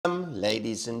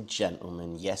ladies and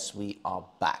gentlemen, yes, we are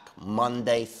back.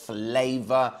 Monday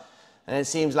flavor, and it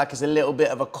seems like it's a little bit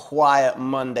of a quiet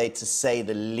Monday to say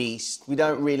the least. We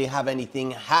don't really have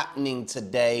anything happening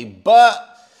today,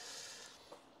 but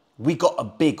we got a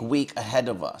big week ahead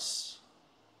of us.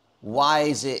 Why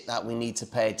is it that we need to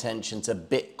pay attention to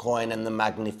Bitcoin and the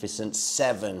Magnificent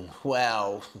Seven?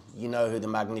 Well, you know who the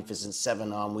Magnificent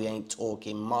Seven are, and we ain't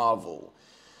talking Marvel.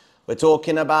 We're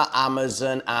talking about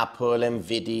Amazon, Apple,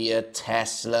 Nvidia,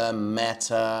 Tesla,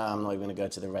 Meta. I'm not even going to go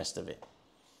to the rest of it.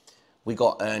 We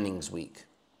got earnings week.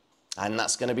 And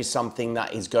that's going to be something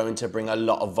that is going to bring a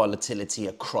lot of volatility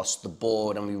across the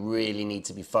board. And we really need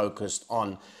to be focused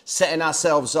on setting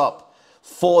ourselves up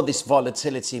for this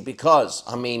volatility because,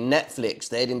 I mean, Netflix,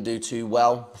 they didn't do too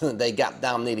well. They gapped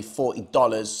down nearly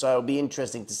 $40. So it'll be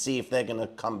interesting to see if they're going to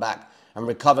come back and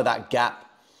recover that gap.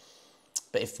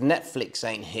 But if Netflix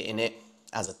ain't hitting it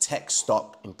as a tech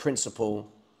stock in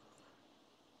principle,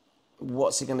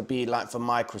 what's it going to be like for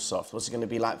Microsoft? What's it going to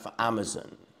be like for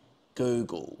Amazon,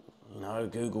 Google? You know,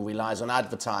 Google relies on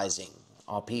advertising.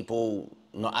 Are people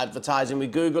not advertising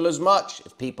with Google as much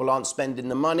if people aren't spending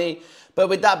the money? But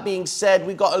with that being said,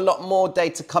 we got a lot more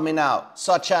data coming out,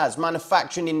 such as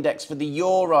manufacturing index for the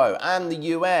Euro and the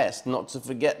US, not to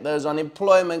forget those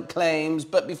unemployment claims.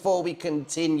 But before we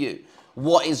continue,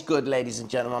 what is good, ladies and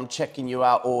gentlemen? I'm checking you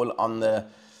out all on the,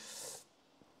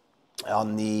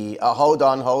 hold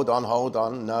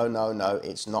on. No,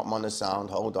 it's not monosound.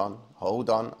 Hold on.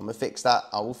 I'm gonna fix that.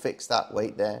 I will fix that.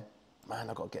 Wait there. Man,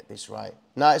 I gotta get this right.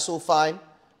 No, it's all fine.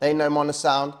 There ain't no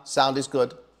monosound. Sound is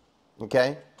good.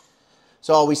 Okay?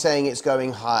 So are we saying it's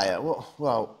going higher?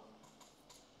 Well,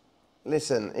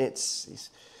 listen,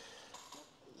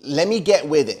 let me get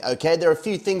with it, okay? There are a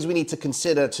few things we need to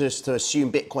consider to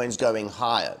assume Bitcoin's going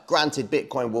higher. Granted,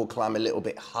 Bitcoin will climb a little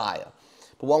bit higher.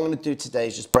 But what I'm going to do today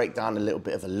is just break down a little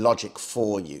bit of a logic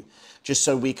for you, just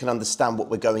so we can understand what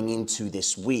we're going into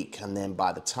this week. And then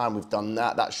by the time we've done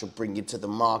that, that should bring you to the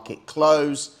market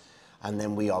close, and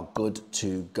then we are good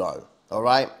to go. All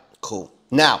right? Cool.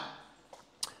 Now,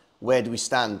 where do we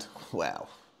stand? Well,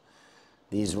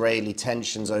 the Israeli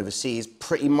tensions overseas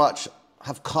pretty much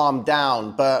have calmed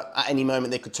down, but at any moment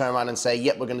they could turn around and say,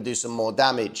 yep, we're going to do some more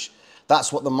damage.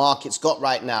 That's what the market's got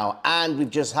right now. And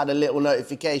we've just had a little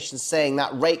notification saying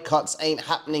that rate cuts ain't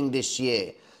happening this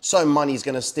year. So money's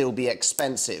going to still be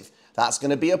expensive. That's going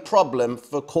to be a problem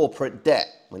for corporate debt.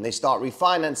 When they start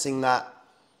refinancing that,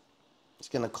 it's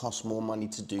going to cost more money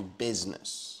to do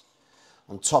business.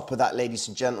 On top of that, ladies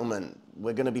and gentlemen,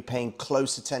 we're going to be paying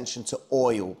close attention to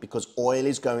oil because oil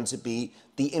is going to be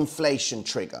the inflation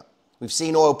trigger. We've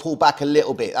seen oil pull back a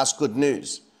little bit. That's good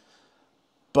news.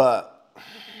 But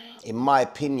in my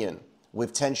opinion,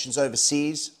 with tensions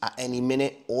overseas, at any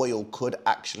minute, oil could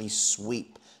actually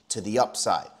sweep to the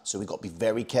upside. So we've got to be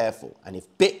very careful. And if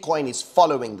Bitcoin is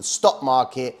following the stock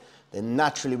market, then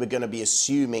naturally we're going to be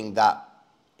assuming that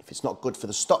if it's not good for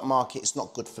the stock market, it's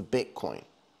not good for Bitcoin.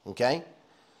 Okay?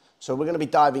 So we're going to be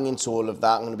diving into all of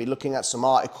that. I'm going to be looking at some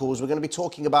articles. We're going to be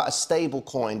talking about a stable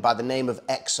coin by the name of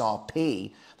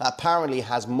XRP that apparently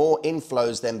has more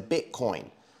inflows than Bitcoin.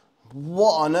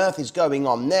 What on earth is going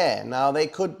on there? Now, they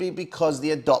could be because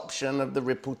the adoption of the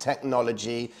Ripple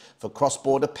technology for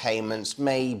cross-border payments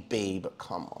may be, but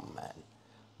come on, man.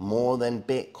 More than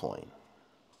Bitcoin.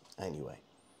 Anyway,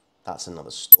 that's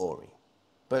another story.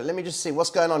 But let me just see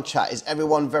what's going on, chat. Is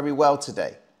everyone very well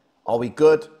today? Are we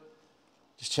good?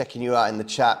 Just checking you out in the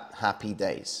chat. Happy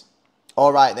days.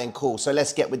 All right, then, cool. So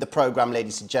let's get with the program,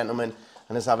 ladies and gentlemen,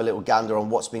 and let's have a little gander on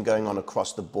what's been going on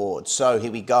across the board. So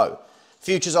here we go.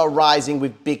 Futures are rising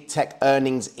with big tech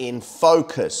earnings in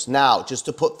focus. Now, just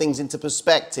to put things into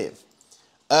perspective,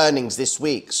 earnings this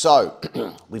week. So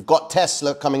we've got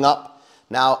Tesla coming up.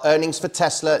 Now, earnings for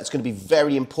Tesla, it's going to be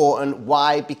very important.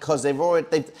 Why? Because they've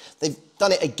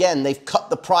done it again. They've cut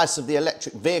the price of the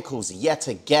electric vehicles yet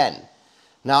again.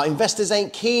 Now, investors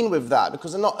ain't keen with that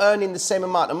because they're not earning the same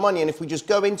amount of money. And if we just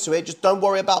go into it, just don't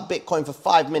worry about Bitcoin for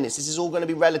 5 minutes. This is all going to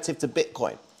be relative to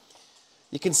Bitcoin.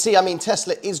 You can see, I mean,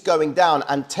 Tesla is going down,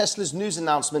 and Tesla's news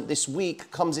announcement this week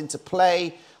comes into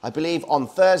play, I believe, on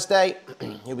Thursday.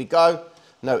 Here we go.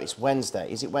 No, it's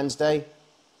Wednesday. Is it Wednesday?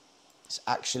 It's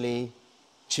actually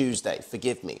Tuesday.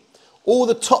 Forgive me. All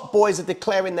the top boys are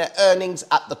declaring their earnings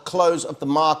at the close of the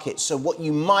market. So what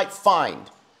you might find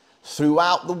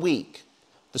throughout the week,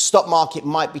 the stock market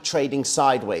might be trading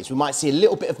sideways. We might see a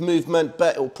little bit of movement,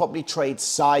 but it will probably trade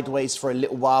sideways for a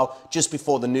little while just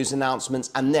before the news announcements.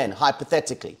 And then,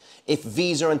 hypothetically, if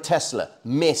Visa and Tesla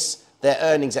miss their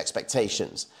earnings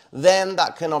expectations, then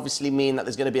that can obviously mean that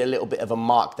there's going to be a little bit of a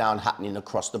markdown happening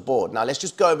across the board. Now, let's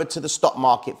just go over to the stock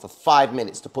market for 5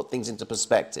 minutes to put things into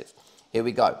perspective. Here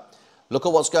we go. Look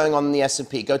at what's going on in the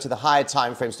S&P. Go to the higher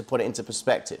time frames to put it into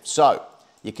perspective. So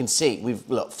you can see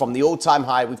look, from the all-time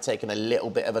high, we've taken a little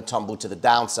bit of a tumble to the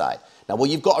downside. Now, what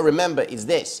you've got to remember is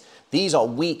this. These are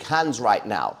weak hands right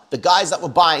now. The guys that were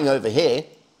buying over here,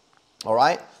 all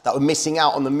right, that were missing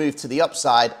out on the move to the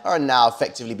upside are now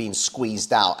effectively being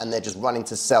squeezed out, and they're just running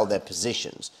to sell their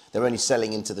positions. They're only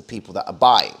selling into the people that are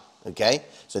buying, okay?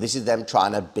 So this is them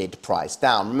trying to bid price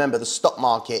down. Remember, the stock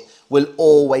market will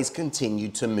always continue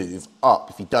to move up.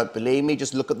 If you don't believe me,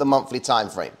 just look at the monthly time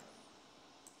frame.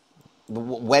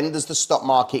 When does the stock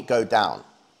market go down?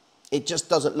 It just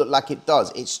doesn't look like it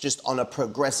does. It's just on a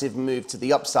progressive move to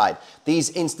the upside. These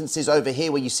instances over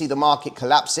here where you see the market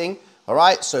collapsing, all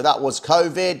right, so that was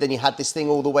COVID. Then you had this thing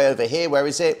all the way over here. Where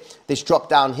is it? This drop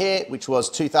down here, which was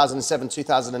 2007,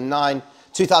 2009,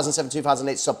 2007,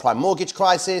 2008 subprime mortgage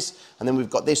crisis. And then we've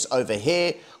got this over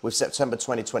here with September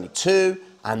 2022.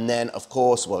 And then, of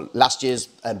course, well, last year's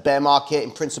bear market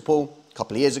in principle, a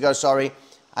couple of years ago, sorry.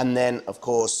 And then, of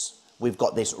course, we've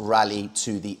got this rally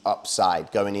to the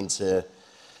upside going into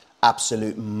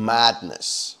absolute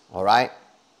madness, all right?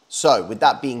 So with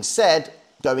that being said,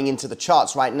 going into the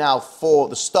charts right now for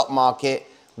the stock market,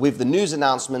 with the news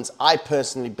announcements, I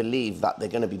personally believe that they're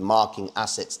going to be marking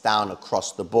assets down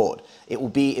across the board. It will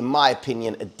be, in my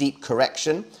opinion, a deep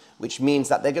correction, which means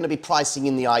that they're going to be pricing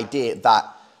in the idea that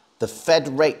the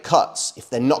Fed rate cuts,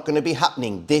 if they're not going to be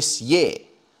happening this year,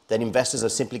 then investors are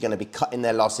simply going to be cutting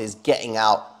their losses, getting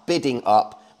out, bidding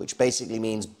up, which basically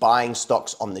means buying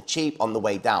stocks on the cheap on the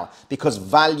way down, because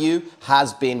value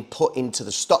has been put into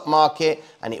the stock market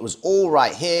and it was all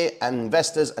right here, and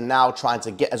investors are now trying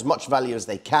to get as much value as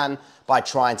they can by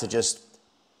trying to just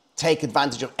take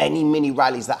advantage of any mini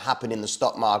rallies that happen in the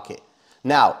stock market.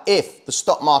 Now, if the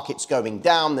stock market's going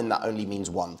down, then that only means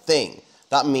one thing.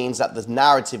 That means that the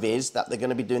narrative is that they're going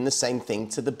to be doing the same thing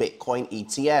to the Bitcoin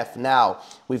ETF. Now,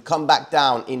 we've come back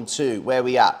down into where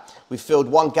we at. We've filled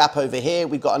one gap over here.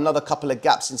 We've got another couple of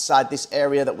gaps inside this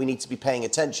area that we need to be paying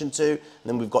attention to. And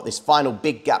then we've got this final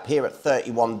big gap here at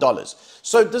 $31.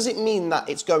 So does it mean that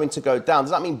it's going to go down?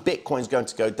 Does that mean Bitcoin's going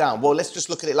to go down? Well, let's just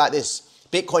look at it like this.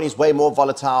 Bitcoin is way more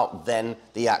volatile than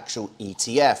the actual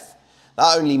ETF.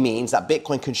 That only means that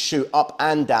Bitcoin can shoot up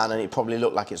and down, and it probably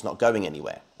look like it's not going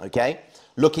anywhere, okay?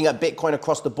 Looking at Bitcoin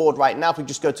across the board right now, if we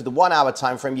just go to the 1 hour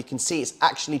time frame, you can see it's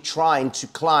actually trying to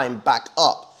climb back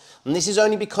up. And this is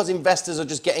only because investors are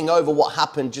just getting over what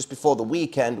happened just before the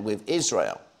weekend with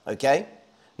Israel, okay?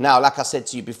 Now, like I said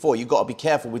to you before, you've got to be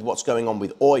careful with what's going on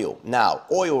with oil. Now,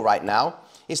 oil right now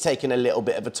is taking a little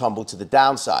bit of a tumble to the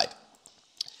downside.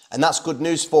 And that's good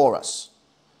news for us.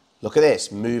 Look at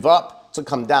this, move up to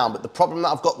come down. But the problem that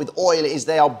I've got with oil is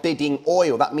they are bidding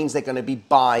oil. That means they're going to be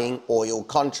buying oil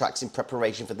contracts in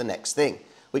preparation for the next thing,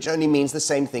 which only means the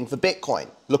same thing for Bitcoin.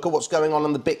 Look at what's going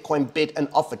on the Bitcoin bid and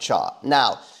offer chart.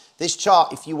 Now, this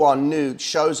chart, if you are new,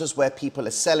 shows us where people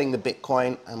are selling the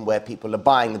Bitcoin and where people are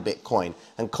buying the Bitcoin.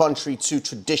 And contrary to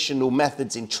traditional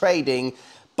methods in trading,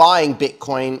 buying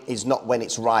Bitcoin is not when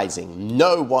it's rising.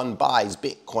 No one buys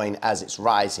Bitcoin as it's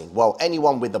rising. Well,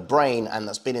 anyone with a brain and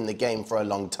that's been in the game for a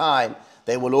long time,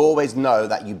 they will always know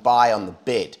that you buy on the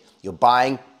bid. You're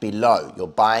buying below. You're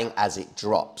buying as it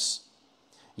drops.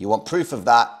 You want proof of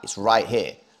that? It's right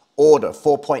here. Order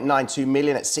 4.92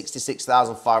 million at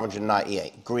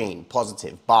 66,598. Green,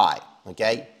 positive, buy,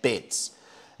 okay? Bids.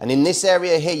 And in this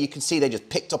area here, you can see they just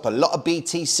picked up a lot of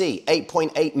BTC,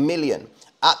 8.8 million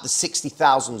at the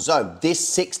 60,000 zone. This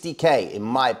 60K, in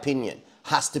my opinion,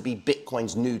 has to be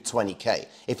Bitcoin's new 20K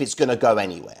if it's going to go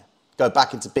anywhere. Go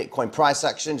back into Bitcoin price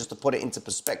action just to put it into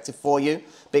perspective for you.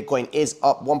 Bitcoin is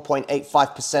up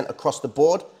 1.85% across the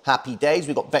board. Happy days.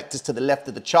 We've got vectors to the left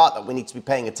of the chart that we need to be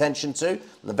paying attention to. And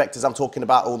the vectors I'm talking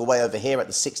about all the way over here at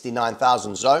the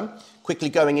 69,000 zone. Quickly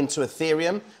going into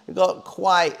Ethereum, we've got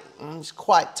quite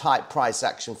tight price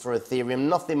action for Ethereum.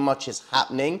 Nothing much is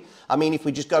happening. I mean, if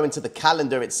we just go into the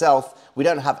calendar itself, we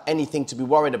don't have anything to be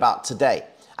worried about today.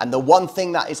 And the one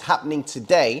thing that is happening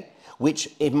today, which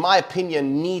in my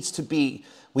opinion we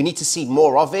need to see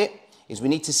more of it, is we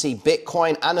need to see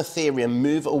Bitcoin and Ethereum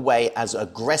move away as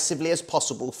aggressively as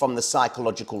possible from the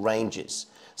psychological ranges.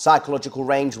 Psychological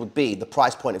range would be the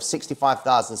price point of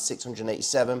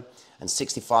 65,687 and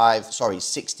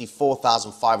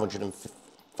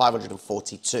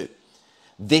 64,542.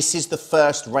 This is the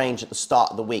first range at the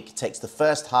start of the week. It takes the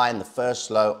first high and the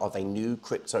first low of a new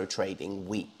crypto trading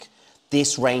week.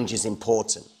 This range is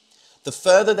important. The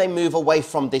further they move away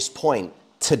from this point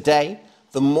today,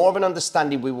 the more of an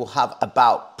understanding we will have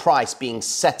about price being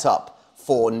set up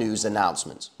for news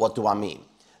announcements. What do I mean?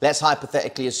 Let's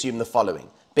hypothetically assume the following.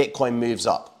 Bitcoin moves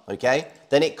up, okay?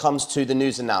 Then it comes to the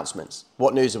news announcements.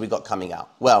 What news have we got coming out?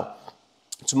 Well,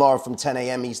 tomorrow from 10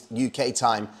 a.m. UK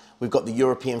time, we've got the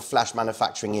European Flash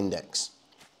Manufacturing Index.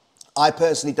 I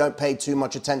personally don't pay too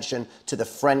much attention to the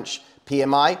French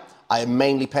PMI. I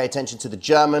mainly pay attention to the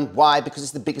German. Why? Because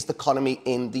it's the biggest economy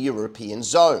in the European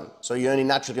zone. So you're only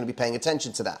naturally going to be paying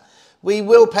attention to that. We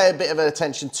will pay a bit of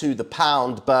attention to the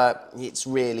pound, but it's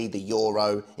really the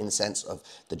euro in the sense of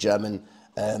the German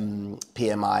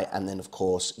PMI. And then, of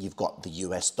course, you've got the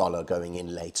US dollar going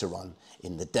in later on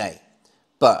in the day.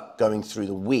 But going through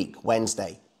the week,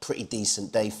 Wednesday, pretty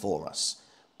decent day for us.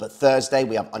 But Thursday,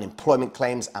 we have unemployment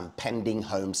claims and pending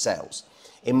home sales.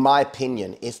 In my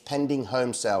opinion, if pending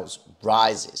home sales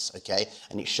rises, okay,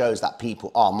 and it shows that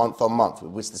people are month on month,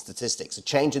 with the statistics, a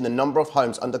change in the number of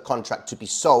homes under contract to be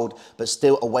sold, but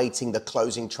still awaiting the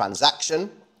closing transaction,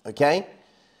 okay,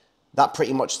 that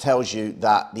pretty much tells you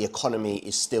that the economy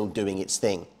is still doing its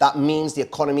thing. That means the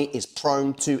economy is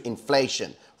prone to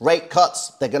inflation. Rate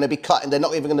cuts, they're going to be cutting. They're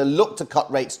not even going to look to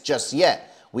cut rates just yet.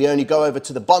 We only go over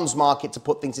to the bonds market to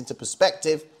put things into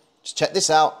perspective. Just check this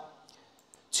out.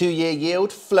 2-year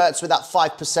yield flirts with that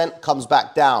 5%, comes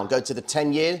back down. Go to the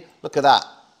 10-year, look at that.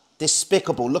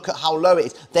 Despicable, look at how low it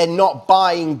is. They're not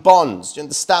buying bonds. Do you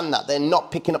understand that? They're not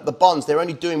picking up the bonds. They're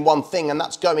only doing one thing, and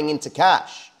that's going into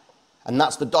cash. And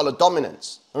that's the dollar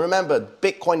dominance. And remember,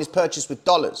 Bitcoin is purchased with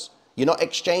dollars. You're not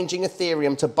exchanging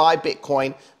Ethereum to buy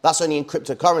Bitcoin. That's only in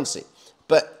cryptocurrency.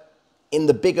 But in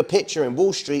the bigger picture in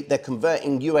Wall Street, they're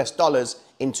converting US dollars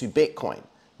into Bitcoin.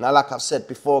 Now, like I've said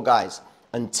before, guys,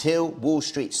 until Wall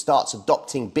Street starts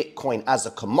adopting Bitcoin as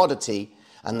a commodity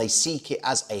and they seek it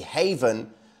as a haven,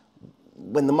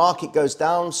 when the market goes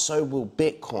down, so will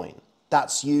Bitcoin.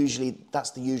 That's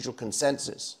the usual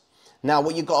consensus. Now,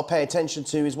 what you've got to pay attention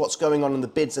to is what's going on in the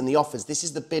bids and the offers. This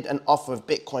is the bid and offer of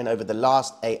Bitcoin over the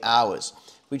last 8 hours.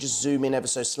 If we just zoom in ever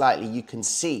so slightly, you can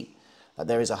see that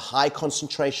there is a high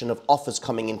concentration of offers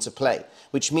coming into play,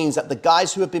 which means that the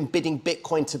guys who have been bidding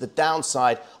Bitcoin to the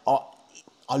downside are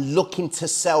looking to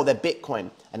sell their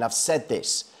Bitcoin. And I've said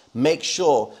this, make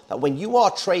sure that when you are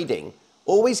trading,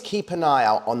 always keep an eye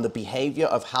out on the behavior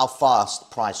of how fast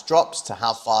price drops to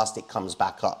how fast it comes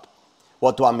back up.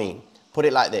 What do I mean? Put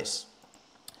it like this.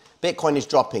 Bitcoin is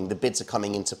dropping, the bids are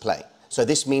coming into play. So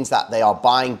this means that they are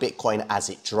buying Bitcoin as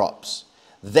it drops.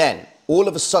 Then all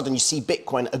of a sudden you see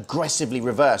Bitcoin aggressively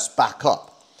reverse back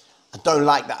up. I don't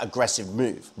like that aggressive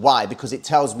move. Why? Because it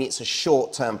tells me it's a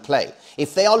short-term play.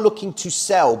 If they are looking to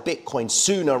sell Bitcoin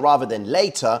sooner rather than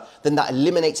later, then that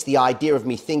eliminates the idea of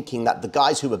me thinking that the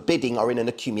guys who are bidding are in an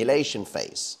accumulation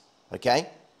phase. Okay?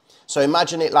 So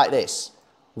imagine it like this.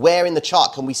 Where in the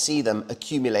chart can we see them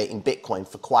accumulating Bitcoin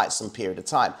for quite some period of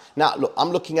time? Now, look, I'm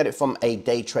looking at it from a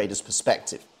day trader's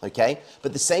perspective, okay?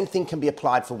 But the same thing can be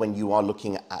applied for when you are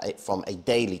looking at it from a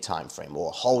daily time frame or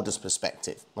a holder's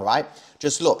perspective, all right?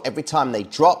 Just look, every time they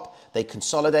drop, they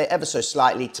consolidate ever so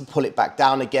slightly to pull it back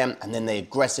down again, and then they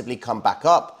aggressively come back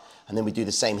up. And then we do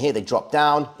the same here. They drop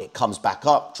down, it comes back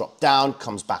up, drop down,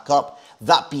 comes back up.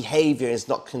 That behavior is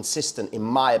not consistent, in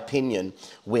my opinion,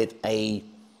 with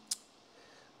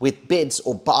bids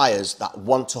or buyers that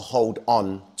want to hold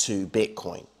on to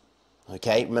Bitcoin,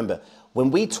 okay? Remember, when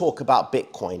we talk about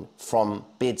Bitcoin from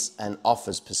bids and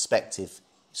offers perspective,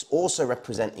 it's also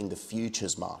representing the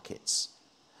futures markets.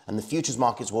 And the futures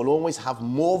markets will always have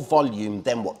more volume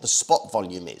than what the spot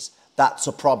volume is. That's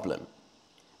a problem.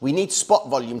 We need spot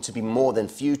volume to be more than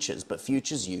futures, but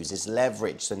futures uses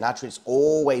leverage. So naturally, it's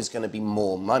always going to be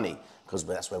more money because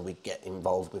that's where we get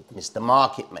involved with Mr.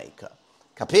 Market Maker.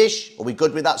 Capish? Are we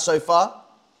good with that so far?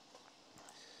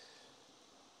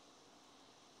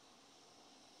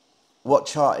 What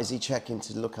chart is he checking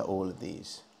to look at all of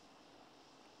these?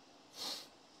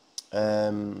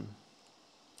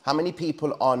 How many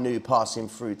people are new passing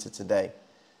through to today?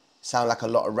 Sound like a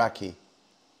lot of Raki.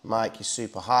 Mike is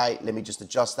super high. Let me just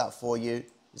adjust that for you.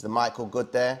 Is the mic all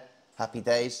good there? Happy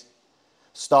days.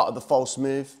 Start of the false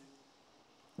move.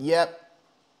 Yep.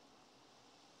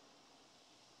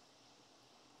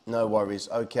 No worries.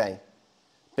 Okay.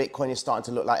 Bitcoin is starting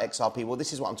to look like XRP. Well,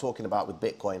 this is what I'm talking about with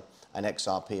Bitcoin and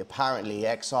XRP. Apparently,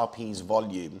 XRP's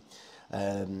volume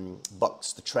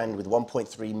bucks the trend with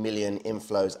 1.3 million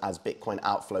inflows as Bitcoin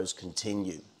outflows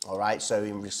continue. All right. So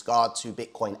in regard to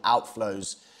Bitcoin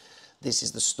outflows, this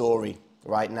is the story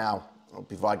right now.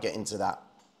 Before I get into that,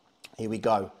 here we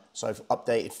go. So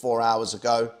updated 4 hours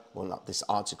ago. Well, not this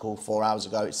article, 4 hours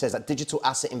ago. It says that digital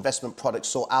asset investment products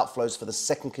saw outflows for the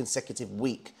second consecutive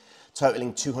week,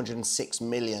 totaling 206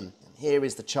 million. And Here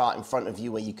is the chart in front of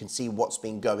you where you can see what's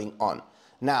been going on.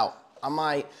 Now,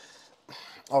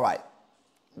 all right,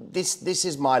 this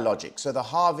is my logic. So the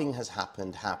halving has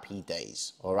happened, happy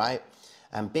days, all right?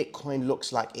 And Bitcoin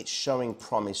looks like it's showing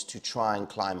promise to try and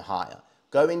climb higher.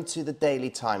 Go into the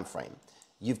daily time frame.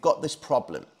 You've got this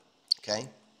problem, okay,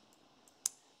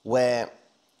 where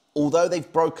although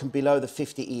they've broken below the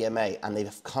 50 EMA and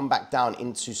they've come back down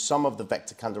into some of the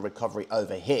vector candle recovery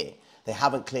over here, they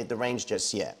haven't cleared the range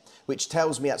just yet, which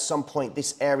tells me at some point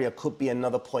this area could be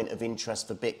another point of interest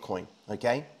for Bitcoin,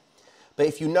 okay? But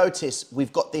if you notice,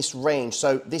 we've got this range.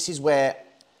 So this is where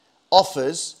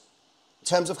offers, in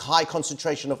terms of high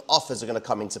concentration of offers, are going to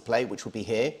come into play, which will be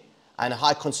here, and a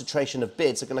high concentration of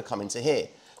bids are going to come into here.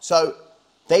 So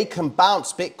they can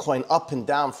bounce Bitcoin up and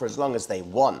down for as long as they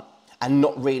want and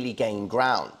not really gain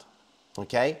ground,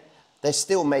 okay? They're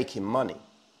still making money,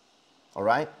 all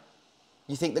right?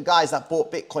 You think the guys that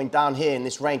bought Bitcoin down here in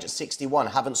this range at 61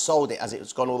 haven't sold it as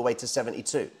it's gone all the way to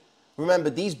 72? Remember,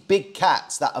 these big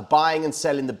cats that are buying and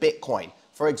selling the Bitcoin,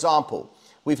 for example,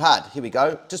 we've had, here we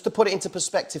go, just to put it into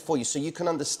perspective for you so you can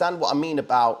understand what I mean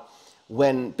about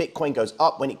when Bitcoin goes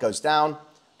up, when it goes down.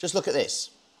 Just look at this.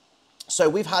 So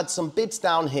we've had some bids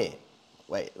down here.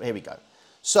 Wait, here we go.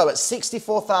 So at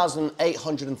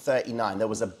 64,839, there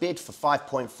was a bid for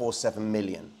 5.47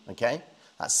 million, okay?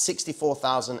 That's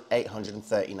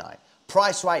 64,839.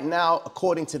 Price right now,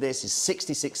 according to this, is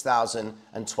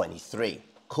 66,023.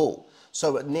 Cool.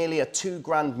 So at nearly a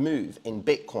 $2,000 move in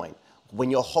Bitcoin, when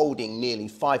you're holding nearly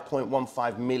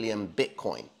 5.15 million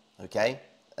Bitcoin, okay,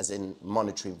 as in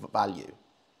monetary value.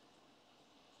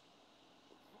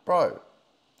 Bro,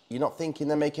 you're not thinking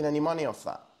they're making any money off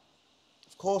that?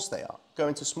 Of course they are. Go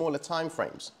into smaller time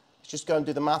frames. Let's just go and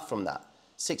do the math from that.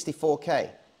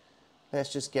 64K.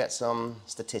 Let's just get some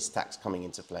statistics coming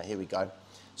into play. Here we go.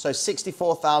 So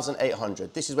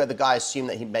 64,800. This is where the guy assumed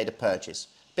that he made a purchase.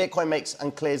 Bitcoin makes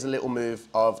and clears a little move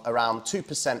of around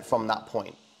 2% from that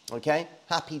point. Okay?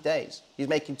 Happy days. He's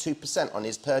making 2% on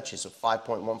his purchase of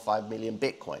 5.15 million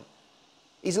Bitcoin.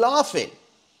 He's laughing.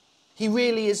 He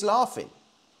really is laughing.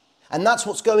 And that's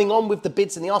what's going on with the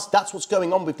bids and the asks. That's what's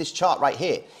going on with this chart right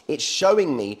here. It's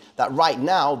showing me that right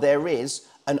now there is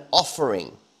an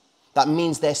offering. That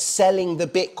means they're selling the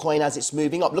Bitcoin as it's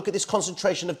moving up. Look at this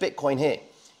concentration of Bitcoin here.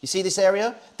 You see this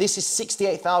area? This is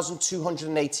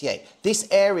 68,288. This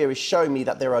area is showing me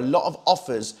that there are a lot of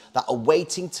offers that are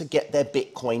waiting to get their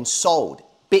Bitcoin sold.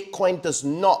 Bitcoin does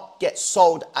not get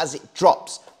sold as it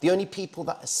drops. The only people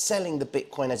that are selling the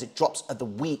Bitcoin as it drops are the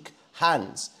weak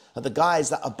hands, are the guys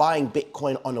that are buying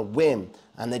Bitcoin on a whim.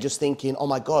 And they're just thinking, oh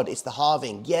my God, it's the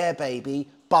halving. Yeah, baby,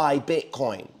 buy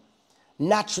Bitcoin.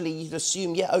 Naturally, you'd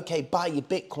assume, yeah, okay, buy your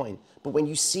Bitcoin. But when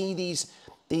you see these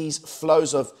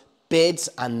flows of bids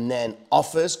and then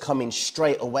offers coming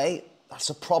straight away,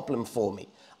 that's a problem for me.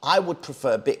 I would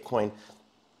prefer Bitcoin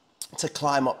to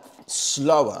climb up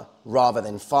slower rather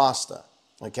than faster,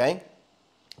 okay?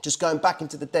 Just going back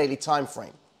into the daily time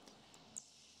frame.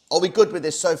 Are we good with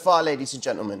this so far, ladies and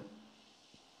gentlemen?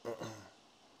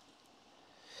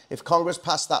 If Congress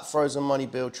passed that frozen money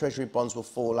bill, Treasury bonds will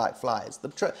fall like flies.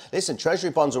 Listen, Treasury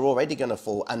bonds are already going to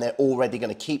fall, and they're already going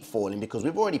to keep falling because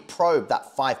we've already probed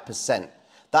that 5%.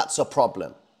 That's a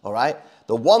problem, all right?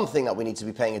 The one thing that we need to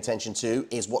be paying attention to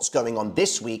is what's going on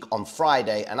this week on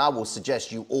Friday, and I will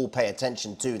suggest you all pay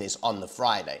attention to this on the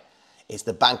Friday. It's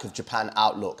the Bank of Japan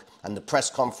outlook and the press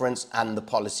conference and the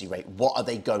policy rate. What are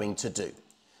they going to do?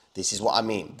 This is what I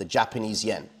mean, the Japanese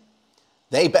yen.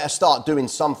 They better start doing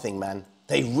something, man.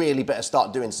 They really better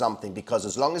start doing something, because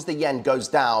as long as the yen goes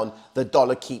down, the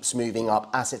dollar keeps moving up.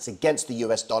 Assets against the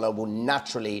US dollar will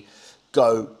naturally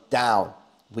go down.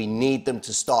 We need them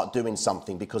to start doing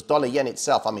something, because dollar yen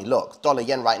itself, I mean, look, dollar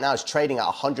yen right now is trading at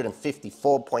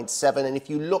 154.7. And if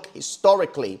you look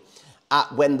historically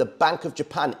at when the Bank of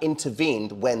Japan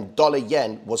intervened, when dollar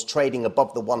yen was trading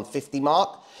above the 150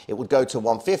 mark, it would go to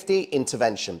 150,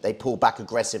 intervention. They pull back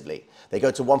aggressively. They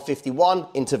go to 151,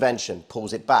 intervention,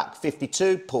 pulls it back.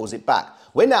 52, pulls it back.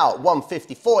 We're now at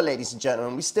 154, ladies and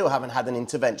gentlemen. We still haven't had an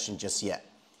intervention just yet.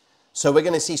 So we're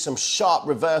going to see some sharp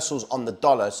reversals on the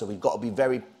dollar. So we've got to be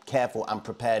very careful and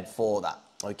prepared for that.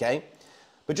 Okay.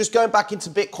 But just going back into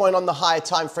Bitcoin on the higher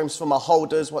time frames for my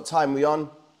holders. What time are we on?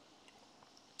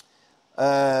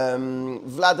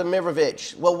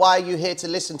 Vladimirovich. Well, why are you here to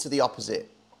listen to the opposite?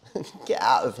 Get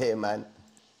out of here, man.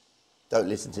 Don't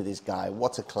listen to this guy.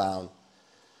 What a clown.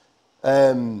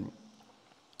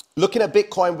 Looking at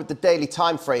Bitcoin with the daily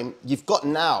time frame, you've got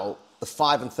now the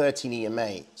 5 and 13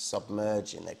 EMA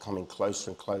submerging. They're coming closer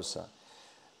and closer.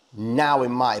 Now,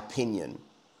 in my opinion,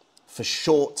 for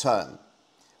short term,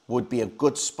 would be a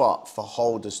good spot for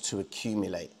holders to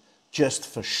accumulate just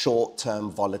for short-term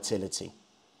volatility.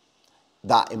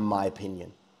 That, in my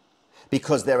opinion.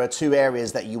 Because there are two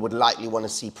areas that you would likely want to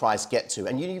see price get to.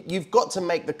 And you've got to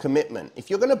make the commitment. If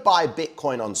you're going to buy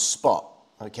Bitcoin on spot,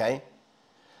 okay,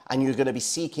 and you're going to be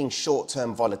seeking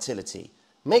short-term volatility,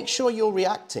 make sure you're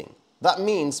reacting. That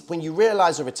means when you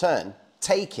realize a return,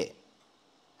 take it.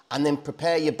 And then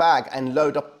prepare your bag and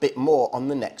load up a bit more on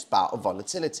the next bout of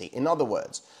volatility. In other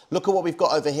words, look at what we've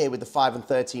got over here with the 5 and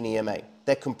 13 EMA.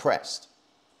 They're compressed.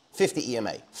 50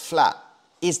 EMA, flat.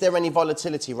 Is there any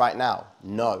volatility right now?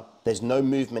 No. There's no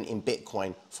movement in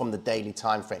Bitcoin from the daily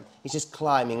time frame. It's just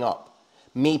climbing up.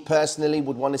 Me personally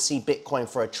would want to see Bitcoin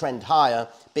for a trend higher.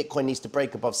 Bitcoin needs to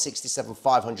break above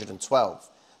 67,512.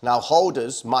 Now,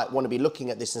 holders might want to be looking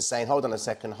at this and saying, hold on a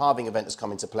second, halving event has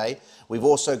come into play. We've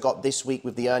also got this week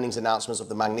with the earnings announcements of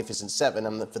the Magnificent Seven.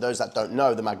 And for those that don't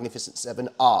know, the Magnificent Seven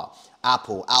are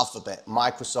Apple, Alphabet,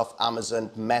 Microsoft,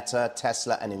 Amazon, Meta,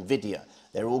 Tesla, and Nvidia.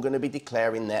 They're all going to be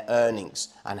declaring their earnings.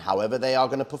 And however they are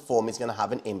going to perform is going to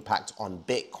have an impact on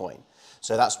Bitcoin.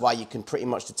 So that's why you can pretty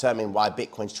much determine why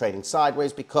Bitcoin's trading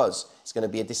sideways, because it's going to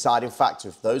be a deciding factor.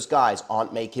 If those guys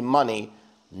aren't making money,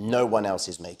 no one else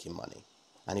is making money.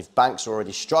 And if banks are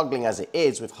already struggling as it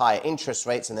is with higher interest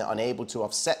rates and they're unable to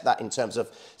offset that in terms of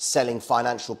selling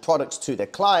financial products to their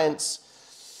clients,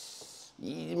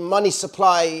 money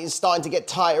supply is starting to get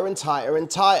tighter and tighter and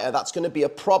tighter. That's going to be a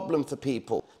problem for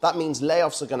people. That means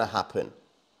layoffs are going to happen.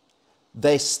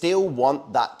 They still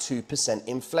want that 2%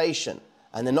 inflation.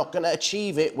 And they're not going to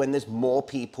achieve it when there's more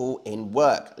people in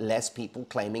work, less people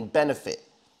claiming benefit.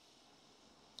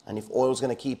 And if oil's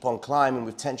going to keep on climbing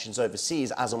with tensions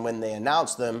overseas, as and when they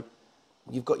announce them,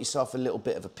 you've got yourself a little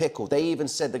bit of a pickle. They even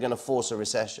said they're going to force a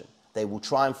recession. They will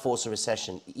try and force a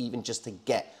recession, even just to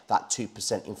get that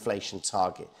 2% inflation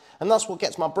target. And that's what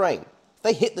gets my brain. If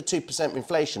they hit the 2%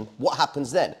 inflation, what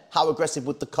happens then? How aggressive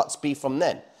would the cuts be from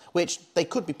then? Which they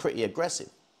could be pretty aggressive.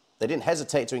 They didn't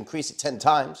hesitate to increase it 10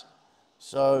 times.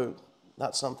 So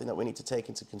that's something that we need to take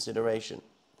into consideration.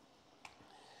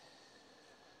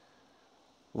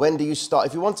 When do you start?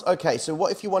 If you want, okay, so what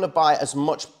if you want to buy as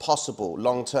much possible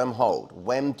long-term hold?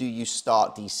 When do you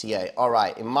start DCA? All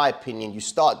right, in my opinion, you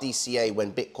start DCA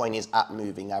when Bitcoin is at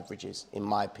moving averages, in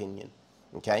my opinion,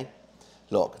 okay?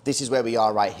 Look, this is where we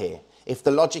are right here. If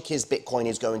the logic is Bitcoin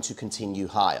is going to continue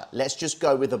higher, let's just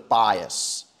go with a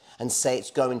bias and say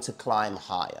it's going to climb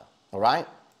higher, all right?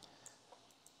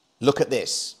 Look at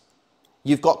this.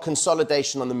 You've got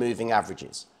consolidation on the moving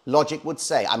averages. Logic would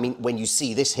say, I mean, when you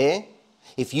see this here,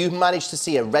 if you manage to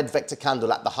see a red vector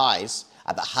candle at the highs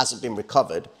that hasn't been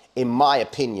recovered, in my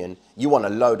opinion, you want to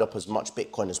load up as much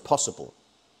Bitcoin as possible,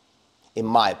 in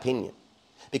my opinion.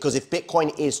 Because if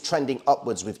Bitcoin is trending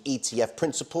upwards with ETF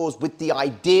principles, with the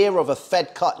idea of a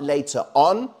Fed cut later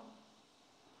on,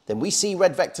 then we see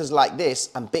red vectors like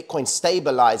this and Bitcoin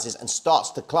stabilizes and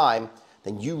starts to climb,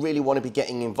 then you really want to be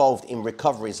getting involved in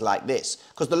recoveries like this.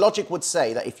 Because the logic would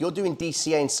say that if you're doing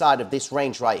DCA inside of this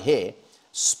range right here,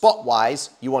 spot-wise,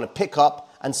 you want to pick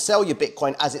up and sell your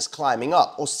Bitcoin as it's climbing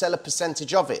up, or sell a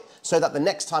percentage of it, so that the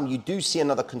next time you do see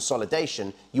another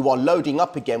consolidation, you are loading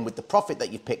up again with the profit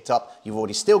that you've picked up. You've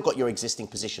already still got your existing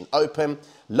position open.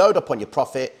 Load up on your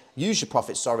profit, use your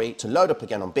profit, to load up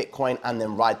again on Bitcoin, and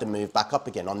then ride the move back up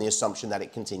again on the assumption that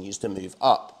it continues to move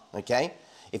up, okay?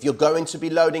 If you're going to be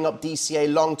loading up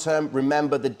DCA long-term,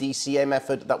 remember the DCA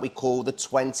method that we call the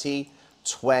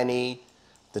 20-20,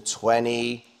 the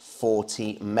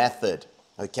 20-40 method,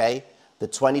 okay? The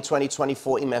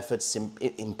 20-20-20-40 method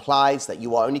it implies that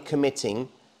you are only committing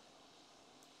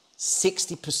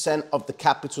 60% of the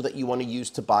capital that you want to use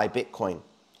to buy Bitcoin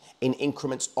in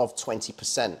increments of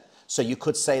 20%. So you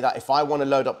could say that if I want to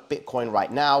load up Bitcoin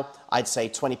right now, I'd say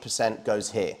 20%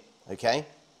 goes here, okay?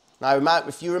 Now,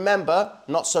 if you remember,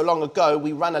 not so long ago,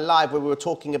 we ran a live where we were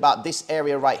talking about this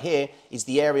area right here is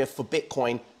the area for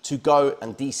Bitcoin to go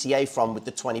and DCA from with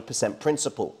the 20%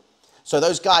 principle. So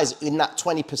those guys in that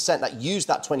 20% that use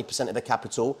that 20% of the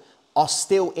capital are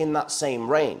still in that same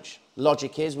range.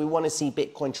 Logic is we want to see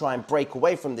Bitcoin try and break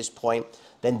away from this point.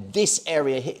 Then this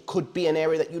area here could be an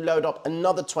area that you load up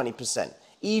another 20%.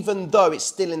 Even though it's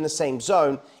still in the same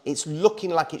zone, it's looking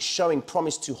like it's showing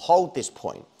promise to hold this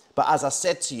point. But as I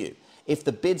said to you, if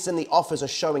the bids and the offers are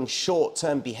showing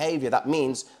short-term behavior, that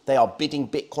means they are bidding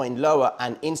Bitcoin lower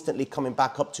and instantly coming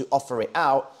back up to offer it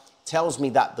out, tells me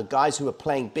that the guys who are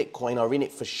playing Bitcoin are in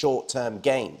it for short-term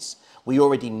gains. We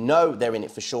already know they're in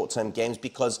it for short-term gains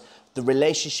because the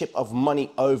relationship of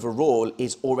money overall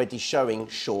is already showing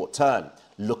short-term.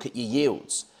 Look at your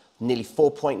yields. nearly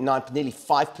 4.9, nearly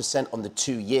 5% on the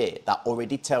 2-year. That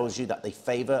already tells you that they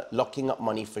favor locking up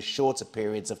money for shorter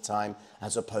periods of time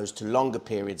as opposed to longer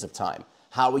periods of time.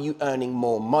 How are you earning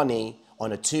more money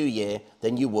on a 2-year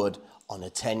than you would on a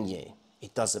 10-year?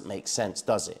 It doesn't make sense,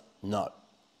 does it? No.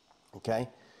 Okay?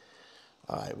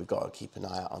 All right, we've got to keep an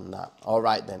eye out on that. All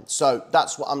right then. So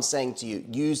that's what I'm saying to you.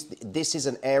 This is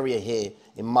an area here,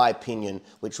 in my opinion,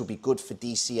 which will be good for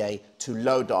DCA to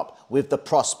load up with the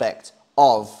prospect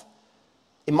of,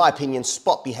 in my opinion,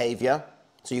 spot behavior.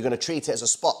 So you're going to treat it as a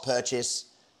spot purchase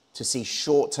to see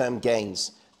short-term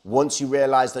gains. Once you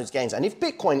realize those gains, and if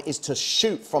Bitcoin is to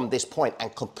shoot from this point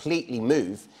and completely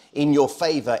move in your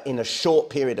favor in a short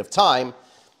period of time,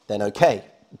 then okay,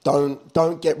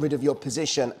 don't get rid of your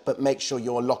position, but make sure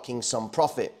you're locking some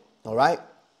profit, all right?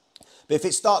 But if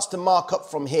it starts to mark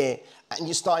up from here and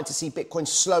you're starting to see Bitcoin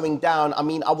slowing down, I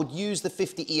mean, I would use the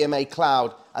 50 EMA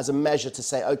cloud as a measure to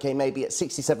say, okay, maybe at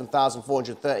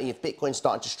 67,430, if Bitcoin's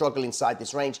starting to struggle inside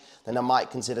this range, then I might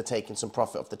consider taking some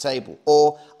profit off the table.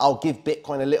 Or I'll give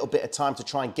Bitcoin a little bit of time to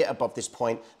try and get above this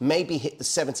point, maybe hit the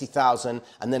 70,000,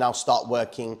 and then I'll start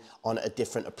working on a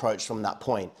different approach from that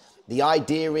point. The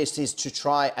idea is to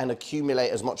try and accumulate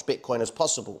as much Bitcoin as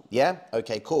possible. Yeah?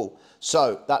 Okay, cool.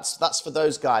 So that's for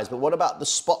those guys. But what about the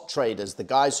spot traders, the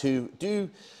guys who do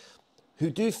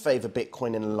favor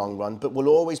Bitcoin in the long run, but will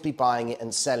always be buying it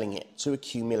and selling it to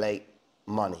accumulate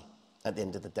money at the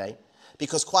end of the day?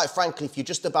 Because quite frankly, if you're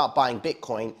just about buying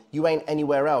Bitcoin, you ain't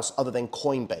anywhere else other than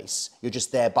Coinbase. You're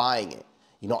just there buying it.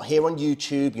 You're not here on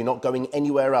YouTube. You're not going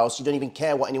anywhere else. You don't even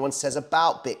care what anyone says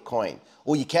about Bitcoin.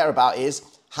 All you care about is,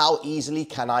 how easily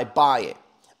can I buy it?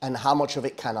 And how much of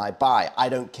it can I buy? I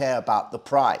don't care about the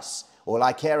price. All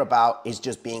I care about is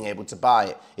just being able to buy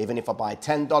it. Even if I buy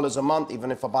 $10 a month, even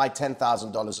if I buy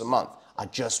 $10,000 a month, I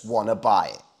just want to buy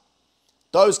it.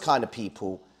 Those kind of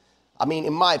people, I mean,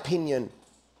 in my opinion,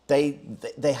 they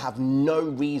have no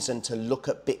reason to look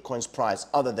at Bitcoin's price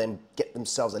other than get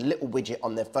themselves a little widget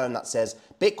on their phone that says,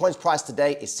 Bitcoin's price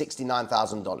today is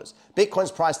 $69,000.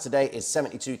 Bitcoin's price today is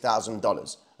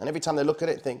 $72,000. And every time they look at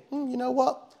it, think, you know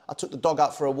what? I took the dog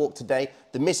out for a walk today.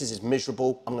 The missus is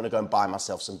miserable. I'm going to go and buy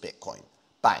myself some Bitcoin.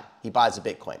 Bang. He buys a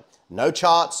Bitcoin. No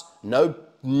charts, no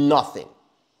nothing.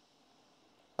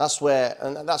 That's what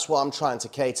I'm trying to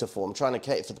cater for. I'm trying to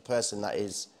cater for the person that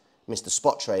is Mr.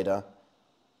 Spot Trader,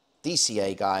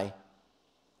 DCA guy,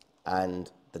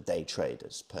 and the day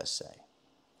traders per se.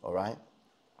 All right?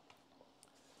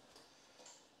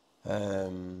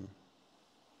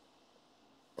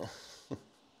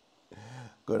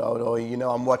 Good old oil, you know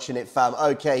I'm watching it, fam.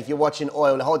 Okay, if you're watching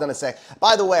oil, hold on a sec.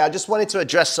 By the way, I just wanted to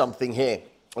address something here,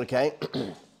 okay?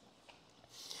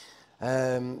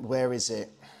 Where is it?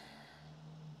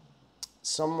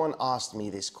 Someone asked me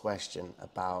this question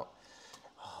about,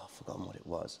 I've forgotten what it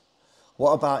was.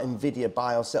 What about NVIDIA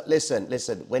buy or sell? Listen,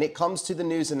 when it comes to the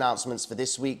news announcements for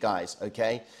this week, guys,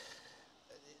 okay?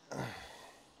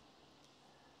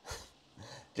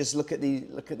 Just look at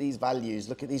these values,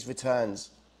 look at these returns.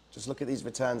 Just look at these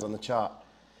returns on the chart.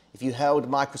 If you held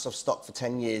Microsoft stock for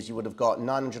 10 years, you would have got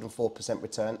 904%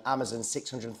 return, Amazon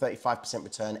 635%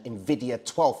 return, NVIDIA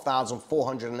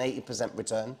 12,480%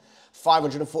 return,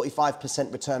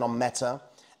 545% return on Meta,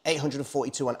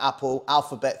 842 on Apple,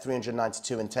 Alphabet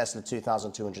 392, and Tesla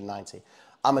 2,290.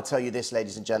 I'm going to tell you this,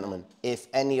 ladies and gentlemen, if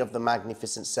any of the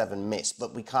Magnificent Seven miss,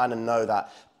 but we kind of know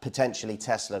that potentially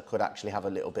Tesla could actually have a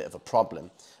little bit of a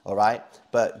problem, all right?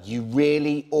 But you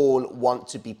really all want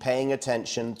to be paying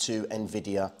attention to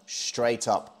NVIDIA straight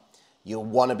up. You'll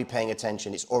want to be paying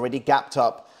attention. It's already gapped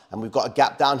up, and we've got a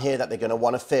gap down here that they're going to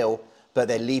want to fill, but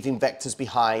they're leaving vectors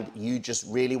behind. You just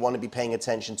really want to be paying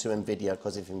attention to NVIDIA,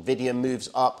 because if NVIDIA moves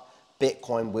up,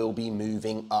 Bitcoin will be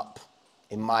moving up,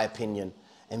 in my opinion.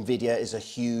 NVIDIA is a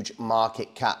huge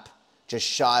market cap, just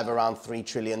shy of around $3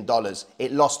 trillion.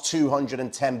 It lost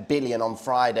 210 billion on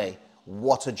Friday.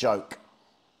 What a joke.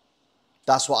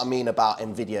 That's what I mean about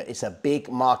NVIDIA. It's a big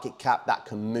market cap that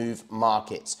can move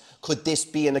markets. Could this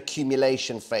be an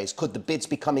accumulation phase? Could the bids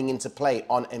be coming into play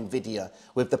on NVIDIA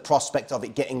with the prospect of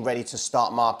it getting ready to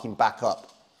start marking back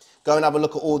up? Go and have a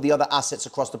look at all the other assets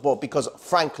across the board, because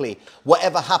frankly,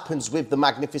 whatever happens with the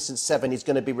Magnificent Seven is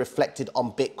going to be reflected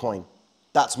on Bitcoin.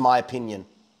 That's my opinion,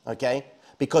 okay?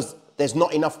 Because there's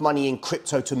not enough money in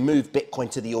crypto to move Bitcoin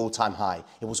to the all-time high.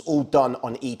 It was all done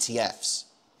on ETFs.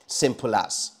 Simple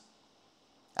as.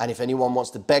 And if anyone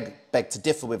wants to beg to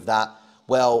differ with that,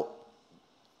 well,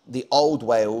 the old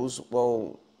whales,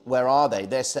 well, where are they?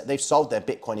 They've sold their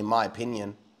Bitcoin, in my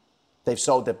opinion. They've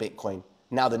sold their Bitcoin.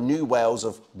 Now the new whales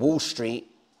of Wall Street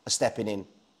are stepping in.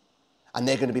 And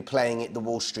they're going to be playing it the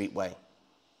Wall Street way.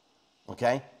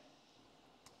 Okay?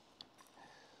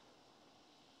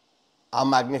 Our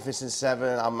Magnificent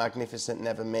 7, our Magnificent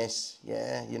never miss.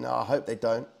 Yeah, you know, I hope they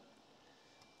don't.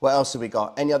 What else have we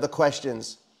got? Any other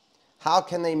questions? How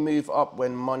can they move up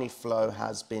when money flow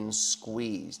has been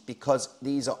squeezed? Because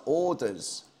these are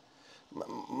orders.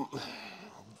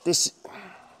 This,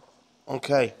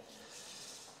 okay.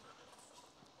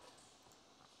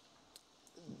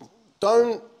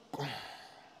 Don't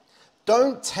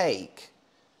take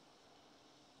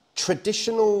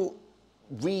traditional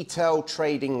retail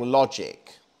trading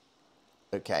logic,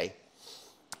 okay?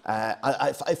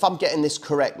 If I'm getting this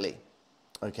correctly,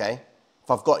 okay?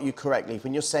 If I've got you correctly,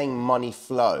 when you're saying money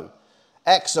flow,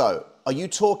 Exo, are you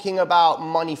talking about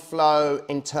money flow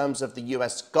in terms of the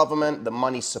US government, the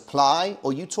money supply,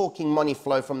 or are you talking money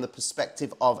flow from the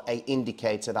perspective of an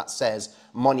indicator that says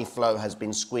money flow has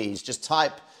been squeezed?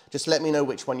 Just let me know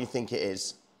which one you think it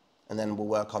is, and then we'll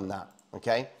work on that,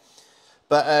 okay?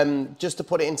 But just to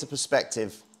put it into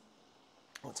perspective,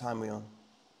 what time are we on?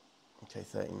 Okay,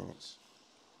 30 minutes.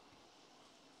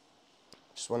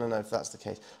 Just want to know if that's the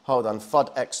case. Hold on,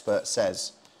 FUD Expert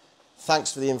says,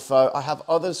 thanks for the info. I have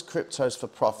others cryptos for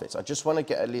profits. I just want to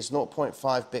get at least 0.5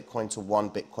 Bitcoin to 1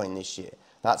 Bitcoin this year.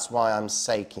 That's why I'm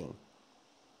stacking.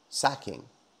 Stacking.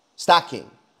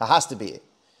 That has to be it.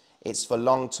 It's for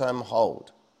long-term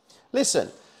hold.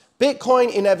 Listen,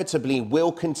 Bitcoin inevitably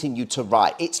will continue to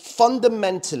rise. It's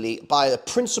fundamentally by a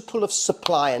principle of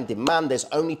supply and demand. There's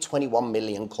only 21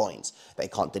 million coins. They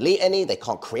can't delete any, they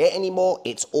can't create any more.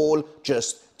 It's all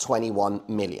just 21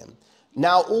 million.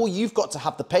 Now, all you've got to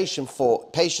have the patience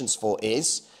for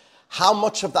is how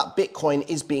much of that Bitcoin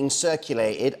is being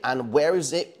circulated and where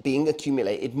is it being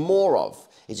accumulated more of?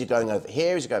 Is it going over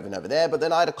here? Is it going over there? But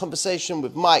then I had a conversation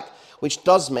with Mike, which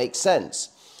does make sense.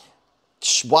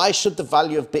 Why should the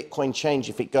value of Bitcoin change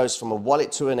if it goes from a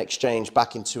wallet to an exchange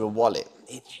back into a wallet?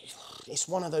 It's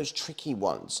one of those tricky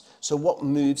ones. So what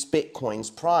moves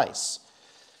Bitcoin's price?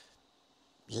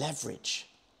 Leverage,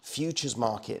 futures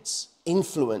markets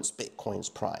influence Bitcoin's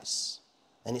price.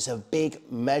 And it's a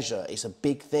big measure, it's a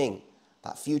big thing.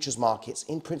 That futures markets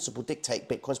in principle dictate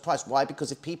Bitcoin's price. Why?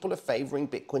 Because if people are favoring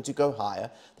Bitcoin to go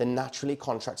higher, then naturally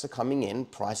contracts are coming in,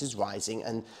 price is rising,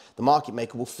 and the market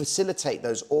maker will facilitate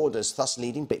those orders, thus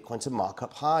leading Bitcoin to mark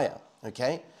up higher,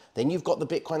 okay? Then you've got the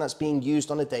Bitcoin that's being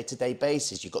used on a day-to-day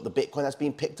basis. You've got the Bitcoin that's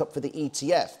being picked up for the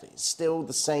ETF. It's still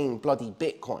the same bloody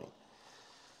Bitcoin.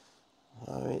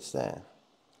 Oh, it's there.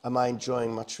 Am I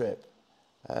enjoying my trip?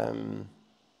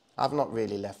 I've not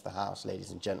really left the house, ladies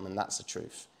and gentlemen. That's the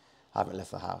truth. I haven't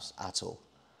left the house at all.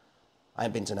 I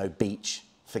ain't been to no beach.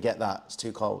 Forget that. It's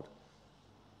too cold.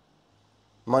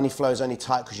 Money flow's only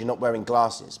tight because you're not wearing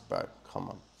glasses. Bro, come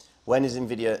on. When is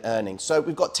NVIDIA earning? So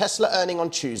we've got Tesla earning on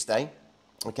Tuesday.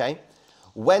 Okay.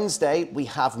 Wednesday, we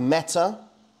have Meta.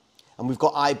 And we've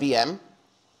got IBM.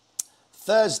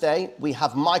 Thursday, we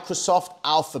have Microsoft,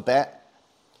 Alphabet.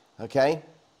 Okay.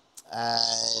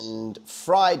 And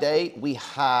Friday, we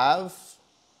don't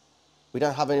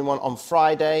have anyone on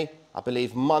Friday. I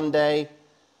believe Monday,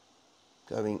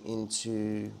 going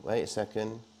into, wait a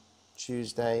second,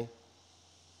 Tuesday.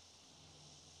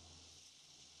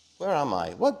 Where am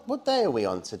I? What day are we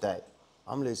on today?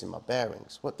 I'm losing my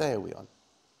bearings. What day are we on?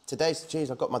 Today's,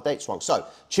 geez, I got my dates wrong. So,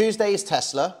 Tuesday is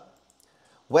Tesla.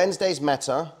 Wednesday's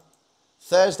Meta.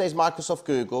 Thursday's Microsoft,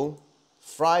 Google.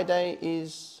 Friday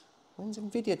is, when's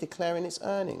NVIDIA declaring its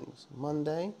earnings?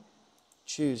 Monday,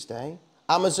 Tuesday.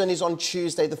 Amazon is on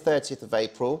Tuesday, the 30th of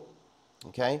April.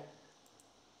 Okay.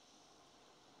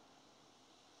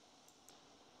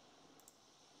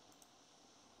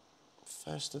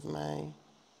 First of May,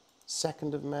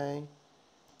 2nd of May,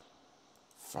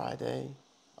 Friday.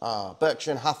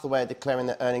 Berkshire and Hathaway are declaring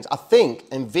their earnings. I think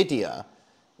NVIDIA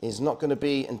is not going to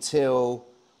be until,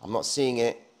 I'm not seeing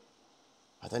it.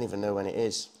 I don't even know when it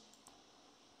is.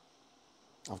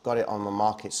 I've got it on my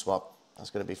market swap.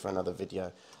 That's going to be for another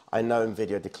video. I know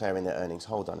NVIDIA declaring their earnings.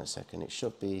 Hold on a second. It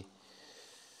should be...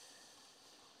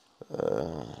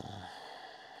 oh,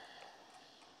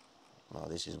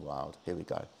 this is wild. Here we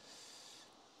go.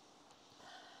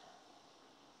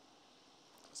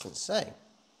 Doesn't say.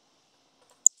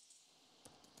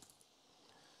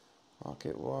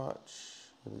 Market watch.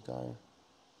 Here we go.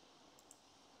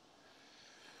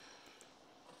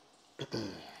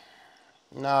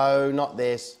 No, not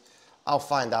this. I'll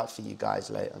find out for you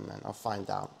guys later, man. I'll find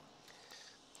out.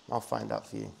 I'll find out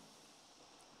for you.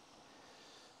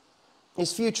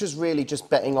 Is futures really just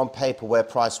betting on paper where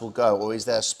price will go, or is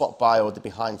there a spot buy order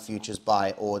behind futures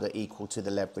buy order equal to the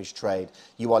leverage trade?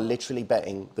 You are literally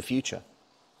betting the future.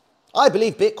 I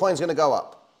believe Bitcoin's going to go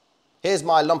up. Here's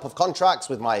my lump of contracts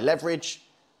with my leverage.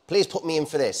 Please put me in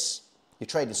for this. You're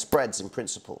trading spreads in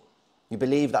principle. You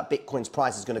believe that Bitcoin's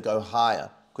price is going to go higher.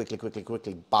 Quickly, quickly,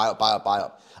 quickly. Buy up, buy up, buy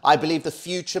up. I believe the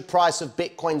future price of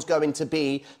Bitcoin's going to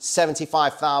be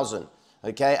 75,000.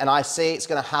 Okay, and I say it's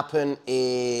going to happen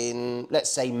in, let's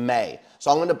say, May.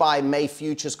 So I'm going to buy May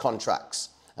futures contracts.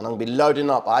 And I'm going to be loading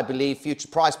up. I believe future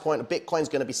price point of Bitcoin is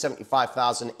going to be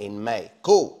 75,000 in May.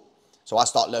 Cool. So I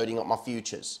start loading up my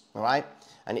futures. All right.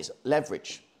 And it's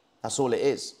leverage. That's all it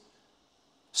is.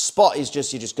 Spot is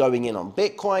just, you're just going in on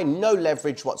Bitcoin, no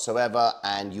leverage whatsoever,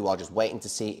 and you are just waiting to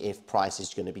see if price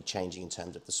is going to be changing in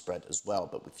terms of the spread as well.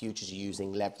 But with futures, you're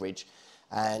using leverage,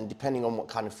 and depending on what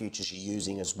kind of futures you're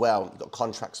using as well, you've got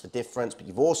contracts for difference, but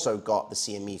you've also got the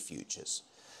CME futures.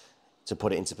 To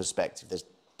put it into perspective, there's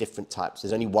different types.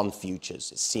 There's only one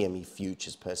futures, it's CME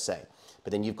futures per se.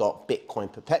 But then you've got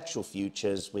Bitcoin perpetual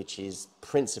futures, which is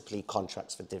principally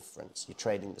contracts for difference. You're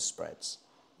trading the spreads,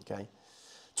 okay?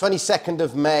 22nd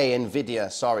of May, NVIDIA.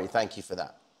 Sorry, thank you for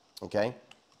that. Okay.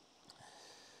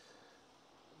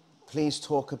 Please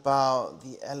talk about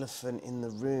the elephant in the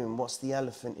room. What's the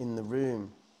elephant in the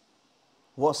room?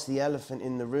 What's the elephant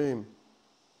in the room?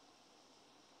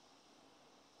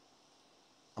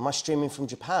 Am I streaming from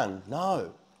Japan?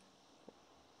 No.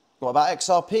 What about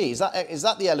XRP? Is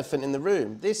that the elephant in the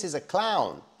room? This is a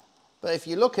clown. But if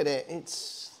you look at it,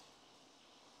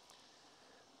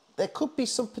 there could be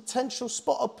some potential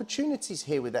spot opportunities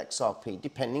here with XRP,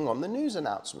 depending on the news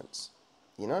announcements,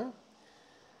 you know?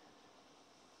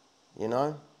 You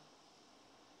know?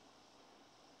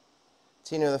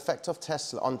 Tina, the effect of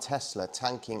Tesla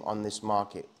tanking on this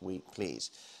market week,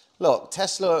 please. Look,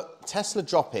 Tesla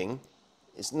dropping,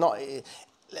 it's not,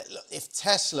 look, if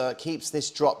Tesla keeps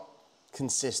this drop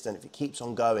consistent, if it keeps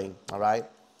on going, all right?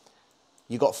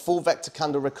 You got full vector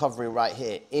candle recovery right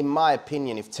here. In my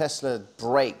opinion, if Tesla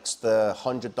breaks the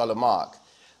 $100 mark,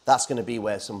 that's going to be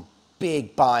where some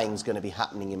big buying is going to be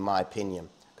happening, in my opinion.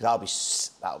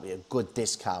 Because that'll be a good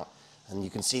discount. And you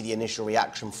can see the initial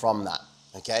reaction from that.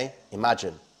 Okay?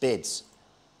 Imagine bids.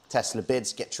 Tesla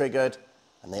bids get triggered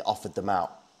and they offered them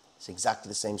out. It's exactly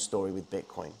the same story with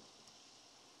Bitcoin.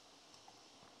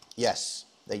 Yes,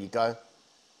 there you go.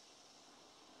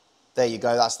 There you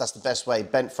go, that's the best way.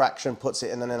 Bent fraction puts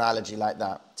it in an analogy like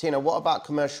that. Tina, what about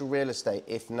commercial real estate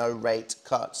if no rate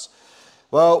cuts?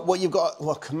 Well, what you've got,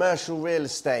 well, commercial real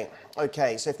estate.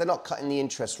 Okay, so if they're not cutting the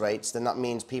interest rates, then that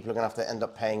means people are going to have to end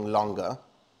up paying longer,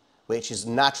 which is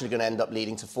naturally going to end up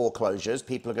leading to foreclosures.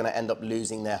 People are going to end up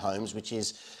losing their homes, which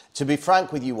is, to be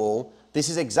frank with you all, this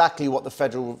is exactly what the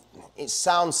Federal, it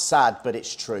sounds sad, but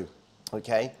it's true,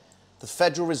 okay? The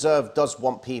Federal Reserve does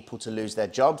want people to lose their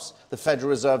jobs. The Federal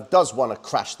Reserve does want to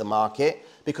crash the market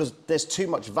because there's too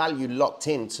much value locked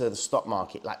into the stock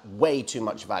market, like way too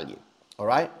much value, all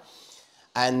right?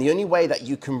 And the only way that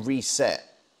you can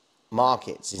reset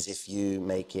markets is if you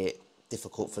make it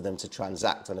difficult for them to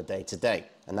transact on a day-to-day.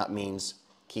 And that means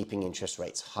keeping interest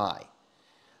rates high,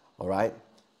 all right?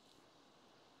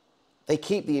 They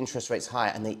keep the interest rates high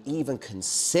and they even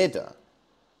consider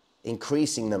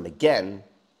increasing them again.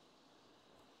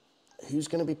 Who's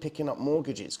going to be picking up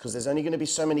mortgages? Because there's only going to be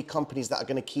so many companies that are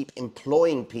going to keep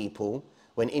employing people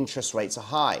when interest rates are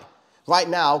high. Right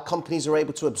now, companies are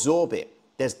able to absorb it.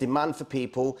 There's demand for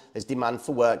people, there's demand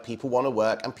for work, people want to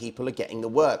work, and people are getting the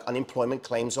work. Unemployment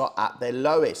claims are at their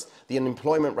lowest. The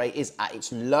unemployment rate is at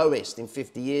its lowest in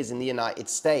 50 years in the United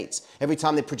States. Every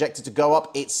time they project it to go up,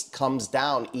 it comes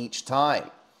down each time,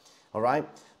 all right?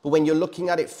 But when you're looking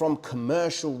at it from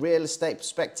commercial real estate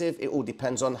perspective, it all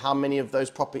depends on how many of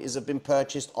those properties have been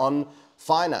purchased on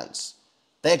finance.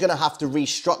 They're going to have to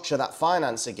restructure that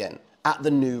finance again at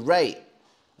the new rate.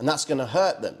 And that's going to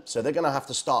hurt them. So they're going to have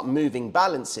to start moving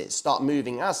balances, start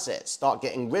moving assets, start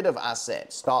getting rid of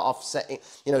assets, start offsetting,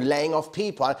 you know, laying off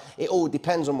people. It all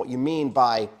depends on what you mean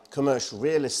by commercial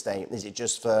real estate. Is it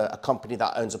just for a company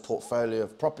that owns a portfolio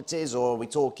of properties, or are we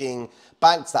talking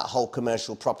banks that hold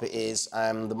commercial properties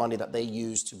and the money that they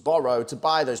use to borrow to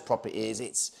buy those properties?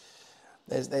 It's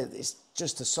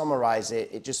just to summarize it,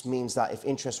 it just means that if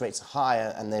interest rates are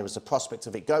higher and there was a prospect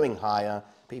of it going higher,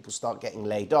 people start getting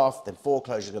laid off, then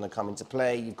foreclosure is going to come into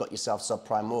play. You've got yourself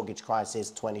subprime mortgage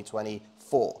crisis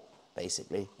 2024,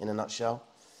 basically, in a nutshell.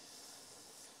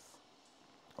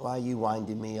 Why are you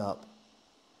winding me up?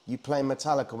 You playing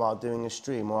Metallica while doing a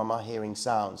stream, or am I hearing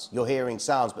sounds? You're hearing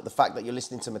sounds, but the fact that you're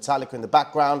listening to Metallica in the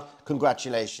background,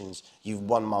 congratulations. You've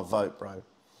won my vote, bro.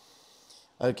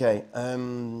 Okay,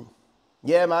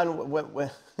 yeah, man,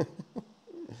 we're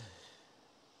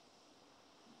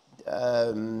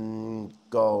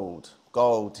gold,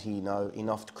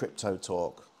 enough crypto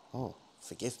talk. Oh,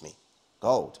 forgive me,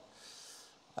 gold.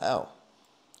 Well,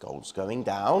 gold's going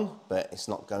down, but it's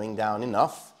not going down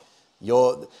enough.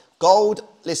 Your gold,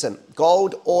 listen,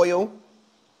 gold, oil,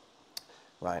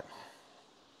 right?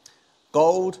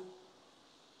 Gold,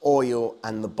 oil,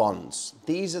 and the bonds.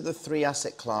 These are the three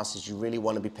asset classes you really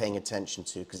want to be paying attention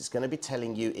to, because it's going to be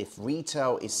telling you if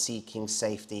retail is seeking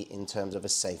safety in terms of a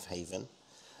safe haven.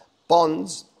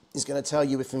 Bonds is going to tell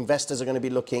you if investors are going to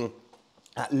be looking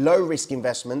at low risk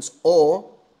investments, or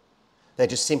they're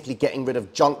just simply getting rid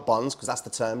of junk bonds, because that's the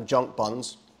term, junk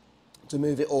bonds, to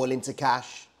move it all into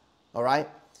cash, all right?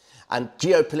 And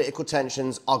geopolitical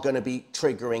tensions are going to be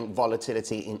triggering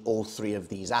volatility in all three of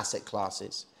these asset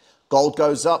classes. Gold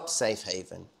goes up, safe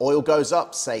haven. Oil goes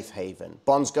up, safe haven.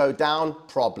 Bonds go down,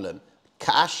 problem.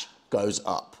 Cash goes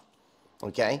up,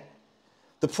 okay?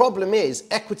 The problem is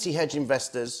equity hedge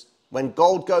investors, when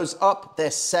gold goes up,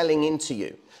 they're selling into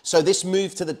you. So this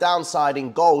move to the downside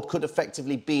in gold could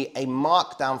effectively be a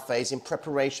markdown phase in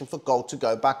preparation for gold to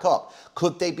go back up.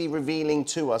 Could they be revealing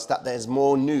to us that there's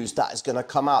more news that is going to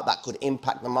come out that could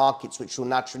impact the markets, which will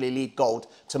naturally lead gold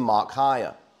to mark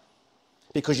higher?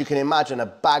 Because you can imagine a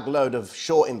bag load of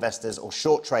short investors or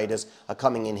short traders are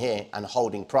coming in here and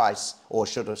holding price, or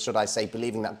should I say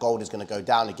believing that gold is going to go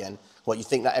down again. What, you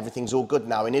think that everything's all good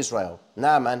now in Israel?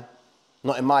 Nah, man,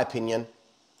 not in my opinion,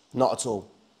 not at all.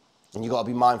 And you've got to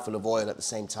be mindful of oil at the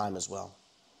same time as well.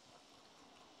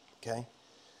 Okay?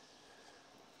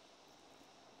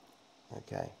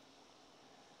 Okay.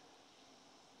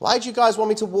 Why do you guys want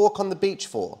me to walk on the beach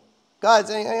for?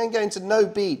 Guys, I ain't going to no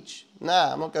beach.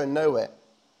 Nah, I'm not going nowhere.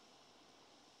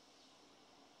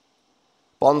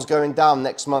 Bonds going down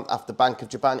next month after Bank of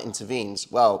Japan intervenes.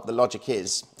 Well, the logic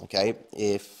is, okay,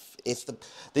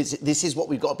 this is what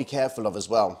we've got to be careful of as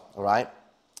well, all right?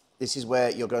 This is where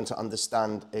you're going to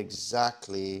understand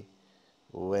exactly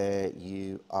where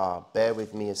you are. Bear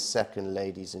with me a second,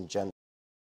 ladies and gentlemen.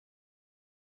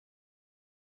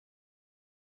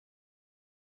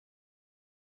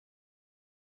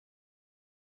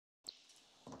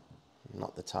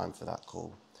 Not the time for that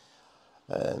call.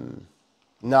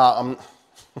 No,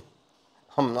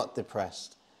 I'm not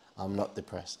depressed. I'm not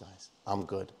depressed, guys. I'm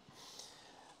good.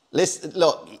 Listen,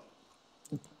 look,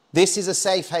 this is a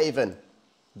safe haven.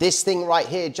 This thing right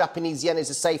here, Japanese yen, is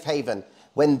a safe haven.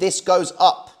 When this goes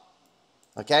up,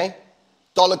 okay,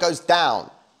 dollar goes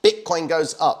down, Bitcoin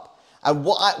goes up. And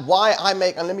why I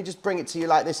make, and let me just bring it to you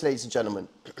like this, ladies and gentlemen.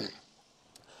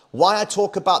 Why I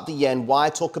talk about the yen, why I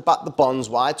talk about the bonds,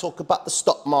 why I talk about the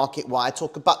stock market, why I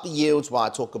talk about the yields, why I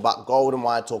talk about gold, and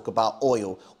why I talk about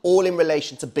oil, all in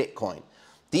relation to Bitcoin.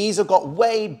 These have got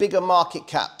way bigger market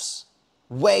caps,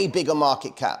 way bigger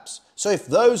market caps. So if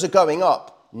those are going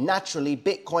up, naturally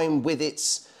Bitcoin with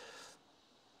its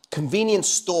convenience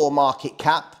store market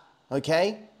cap,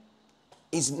 okay,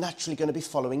 is naturally going to be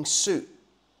following suit.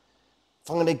 If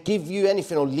I'm going to give you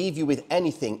anything or leave you with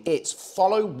anything, it's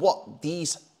follow what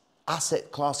these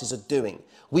asset classes are doing.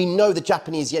 We know the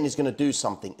Japanese yen is going to do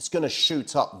something. It's going to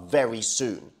shoot up very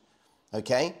soon,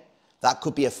 okay? That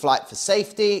could be a flight for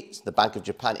safety. It's the Bank of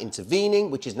Japan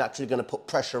intervening, which is naturally going to put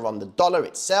pressure on the dollar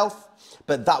itself,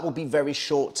 but that will be very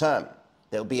short term.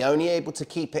 They'll be only able to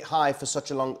keep it high for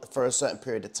for a certain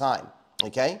period of time,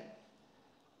 okay?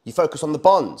 You focus on the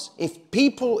bonds. If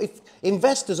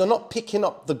investors are not picking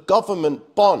up the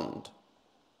government bond,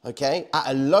 okay,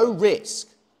 at a low risk,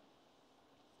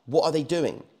 what are they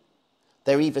doing?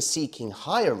 They're either seeking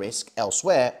higher risk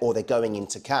elsewhere, or they're going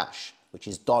into cash, which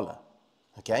is dollar,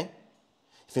 okay?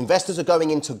 If investors are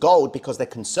going into gold because they're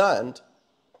concerned,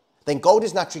 then gold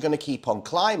is naturally going to keep on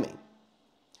climbing.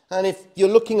 And if you're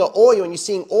looking at oil and you're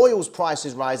seeing oil's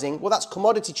prices rising, well, that's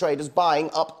commodity traders buying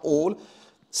up all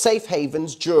safe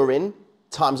havens during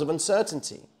times of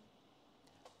uncertainty.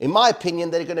 In my opinion,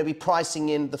 they're going to be pricing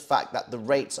in the fact that the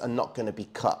rates are not going to be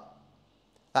cut.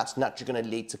 That's naturally going to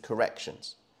lead to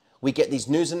corrections. We get these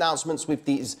news announcements with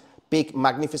these big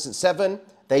Magnficent 7.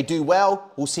 They do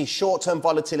well, we'll see short-term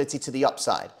volatility to the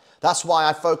upside. That's why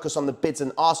I focus on the bids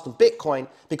and asks on Bitcoin,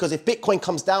 because if Bitcoin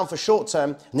comes down for short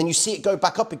term and then you see it go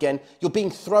back up again, you're being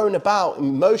thrown about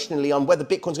emotionally on whether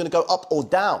Bitcoin's going to go up or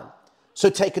down. So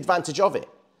take advantage of it.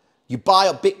 You buy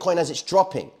up Bitcoin as it's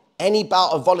dropping. Any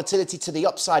bout of volatility to the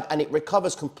upside and it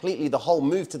recovers completely the whole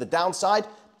move to the downside,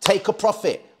 take a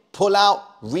profit, pull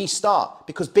out, restart,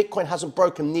 because Bitcoin hasn't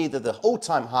broken neither the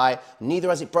all-time high, neither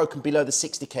has it broken below the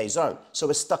 60K zone. So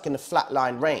we're stuck in the flat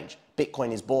line range.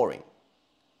 Bitcoin is boring.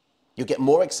 You get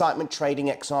more excitement trading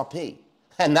XRP,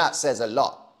 and that says a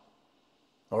lot,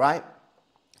 all right?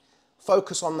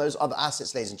 Focus on those other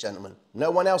assets, ladies and gentlemen.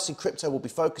 No one else in crypto will be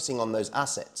focusing on those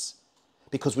assets,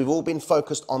 because we've all been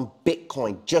focused on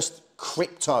Bitcoin, just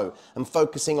crypto, and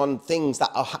focusing on things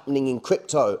that are happening in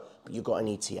crypto, but you've got an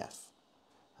ETF,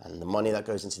 And the money that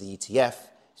goes into the ETF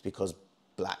is because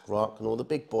BlackRock and all the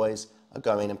big boys are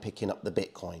going and picking up the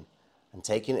Bitcoin and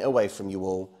taking it away from you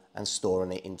all and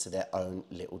storing it into their own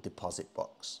little deposit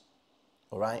box.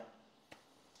 All right?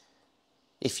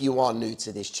 If you are new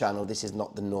to this channel, this is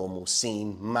not the normal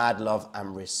scene. Mad love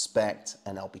and respect,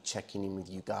 and I'll be checking in with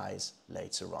you guys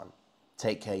later on.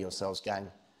 Take care of yourselves, gang.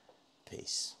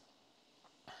 Peace.